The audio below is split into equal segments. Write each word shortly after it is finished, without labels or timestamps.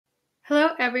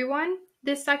Hello everyone.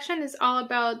 This section is all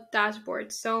about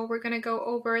dashboards. So we're going to go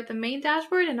over the main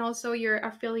dashboard and also your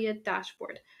affiliate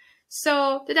dashboard.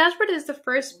 So the dashboard is the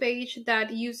first page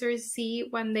that users see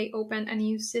when they open a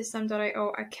new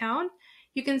SystemeIO account.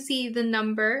 You can see the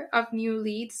number of new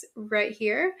leads right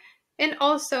here. And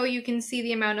also you can see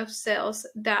the amount of sales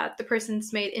that the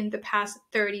person's made in the past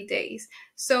 30 days.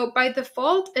 So by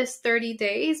default it's 30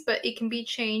 days, but it can be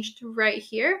changed right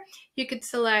here. You could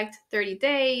select 30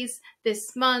 days,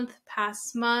 this month,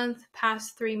 past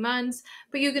 3 months,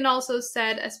 but you can also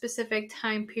set a specific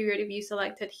time period if you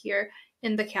select it here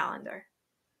in the calendar.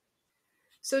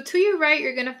 So to your right,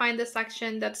 you're going to find the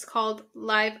section that's called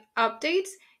Live Updates.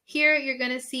 Here, you're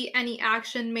going to see any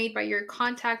action made by your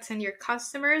contacts and your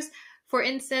customers. For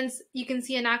instance, you can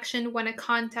see an action when a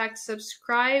contact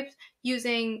subscribes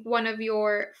using one of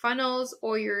your funnels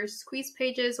or your squeeze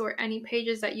pages or any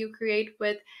pages that you create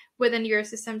within your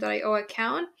SystemeIO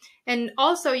account. And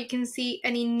also you can see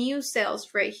any new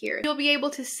sales right here. You'll be able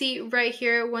to see right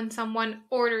here when someone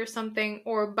orders something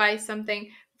or buys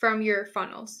something from your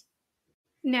funnels.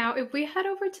 Now, if we head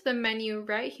over to the menu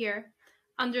right here,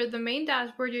 under the main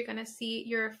dashboard, you're going to see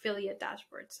your affiliate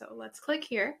dashboard. So let's click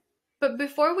here. But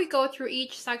before we go through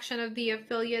each section of the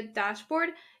affiliate dashboard,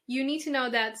 you need to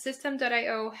know that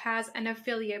SystemeIO has an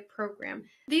affiliate program.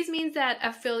 This means that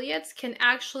affiliates can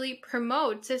actually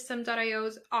promote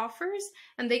SystemeIO's offers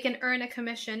and they can earn a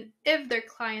commission if their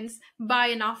clients buy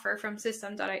an offer from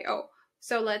SystemeIO.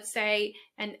 So let's say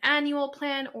an annual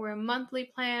plan or a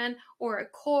monthly plan or a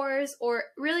course or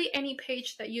really any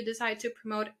page that you decide to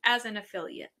promote as an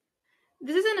affiliate.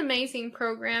 This is an amazing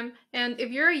program, and if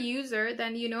you're a user,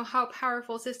 then you know how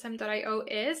powerful SystemeIO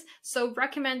is, so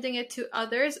recommending it to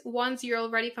others once you're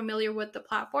already familiar with the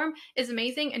platform is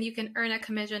amazing and you can earn a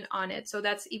commission on it, so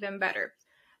that's even better.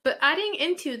 But adding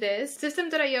into this,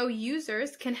 SystemeIO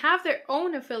users can have their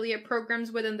own affiliate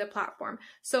programs within the platform,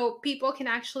 so people can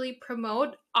actually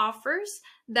promote offers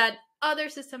that other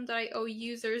SystemeIO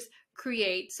users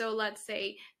create. So let's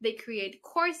say they create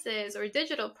courses or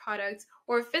digital products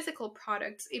or physical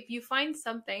products. If you find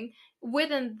something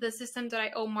within the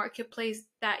SystemeIO marketplace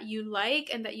that you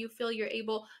like and that you feel you're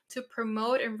able to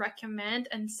promote and recommend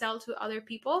and sell to other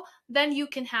people, then you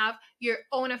can have your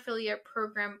own affiliate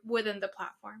program within the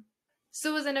platform.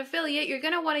 So as an affiliate, you're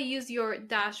going to want to use your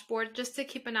dashboard just to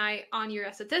keep an eye on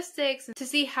your statistics, to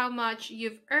see how much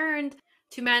you've earned,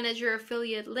 to manage your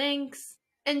affiliate links,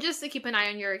 and just to keep an eye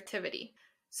on your activity.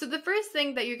 So the first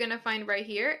thing that you're going to find right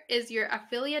here is your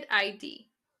affiliate ID,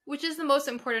 which is the most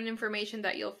important information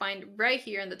that you'll find right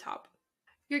here in the top.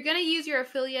 You're going to use your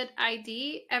affiliate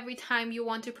ID every time you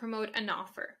want to promote an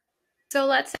offer. So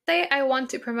let's say I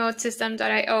want to promote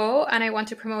SystemeIO and I want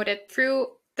to promote it through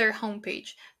their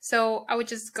homepage. So I would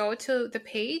just go to the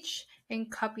page and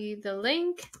copy the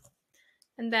link.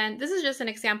 And then this is just an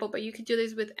example, but you could do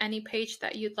this with any page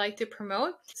that you'd like to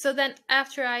promote. So then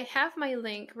after I have my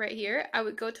link right here, I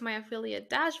would go to my affiliate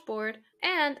dashboard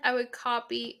and I would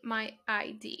copy my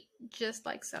ID just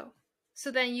like so. So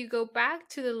then you go back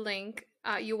to the link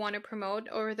you want to promote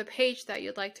or the page that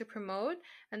you'd like to promote.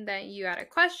 And then you add a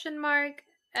question mark,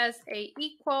 SA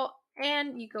equal,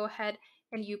 and you go ahead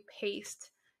and you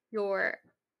paste your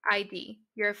ID,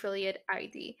 your affiliate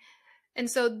ID. And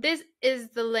so this is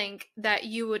the link that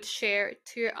you would share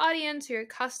to your audience, your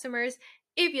customers,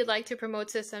 if you'd like to promote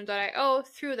SystemeIO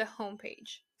through the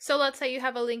homepage. So let's say you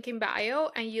have a link in bio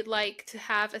and you'd like to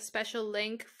have a special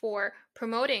link for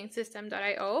promoting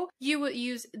SystemeIO, you would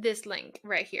use this link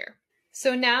right here.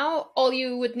 So now all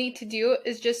you would need to do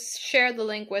is just share the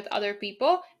link with other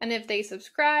people, and if they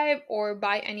subscribe or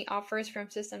buy any offers from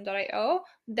SystemeIO,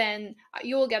 then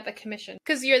you will get the commission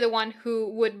because you're the one who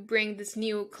would bring this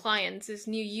new clients, these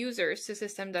new users to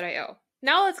SystemeIO.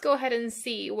 Now let's go ahead and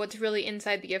see what's really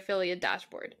inside the affiliate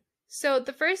dashboard. So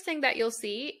the first thing that you'll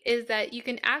see is that you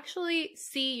can actually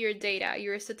see your data,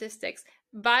 your statistics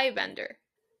by vendor.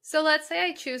 So let's say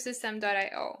I choose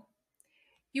SystemeIO.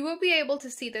 You will be able to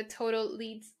see the total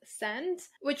leads sent,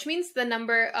 which means the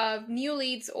number of new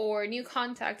leads or new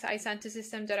contacts I sent to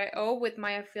SystemeIO with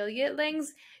my affiliate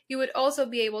links. You would also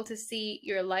be able to see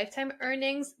your lifetime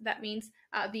earnings. That means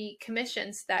the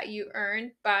commissions that you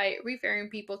earn by referring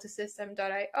people to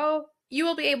SystemeIO. You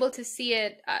will be able to see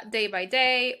it day by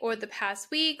day or the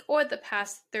past week or the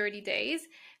past 30 days.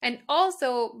 And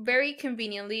also, very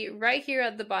conveniently, right here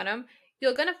at the bottom,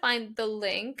 you're going to find the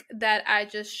link that I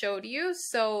just showed you.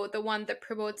 So the one that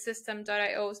promotes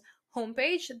SystemeIO's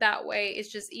homepage, that way it's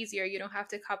just easier. You don't have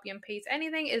to copy and paste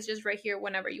anything. It's just right here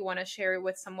whenever you want to share it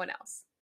with someone else.